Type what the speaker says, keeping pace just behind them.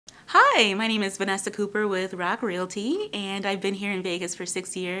Hi, my name is Vanessa Cooper with Rock Realty, and I've been here in Vegas for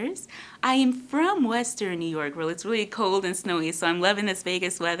 6 years. I am from Western New York, where it's really cold and snowy, so I'm loving this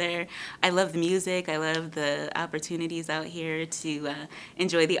Vegas weather. I love the music, I love the opportunities out here to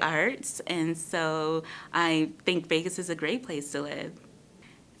enjoy the arts, and so I think Vegas is a great place to live.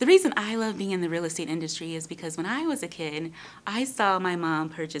 The reason I love being in the real estate industry is because when I was a kid, I saw my mom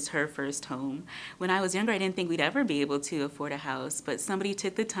purchase her first home. When I was younger, I didn't think we'd ever be able to afford a house, but somebody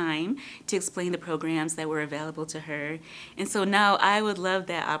took the time to explain the programs that were available to her. And so now I would love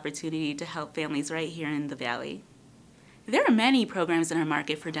that opportunity to help families right here in the Valley. There are many programs in our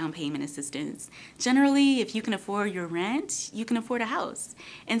market for down payment assistance. Generally, if you can afford your rent, you can afford a house.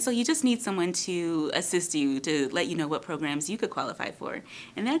 And so you just need someone to assist you, to let you know what programs you could qualify for.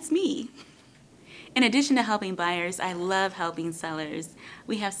 And that's me. In addition to helping buyers, I love helping sellers.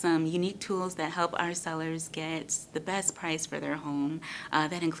 We have some unique tools that help our sellers get the best price for their home.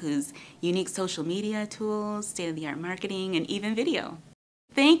 That includes unique social media tools, state-of-the-art marketing, and even video.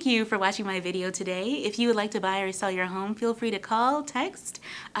 Thank you for watching my video today. If you would like to buy or sell your home, feel free to call, text.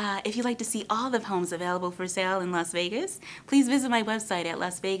 If you'd like to see all the homes available for sale in Las Vegas, please visit my website at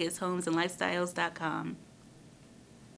lasvegashomesandlifestyles.com.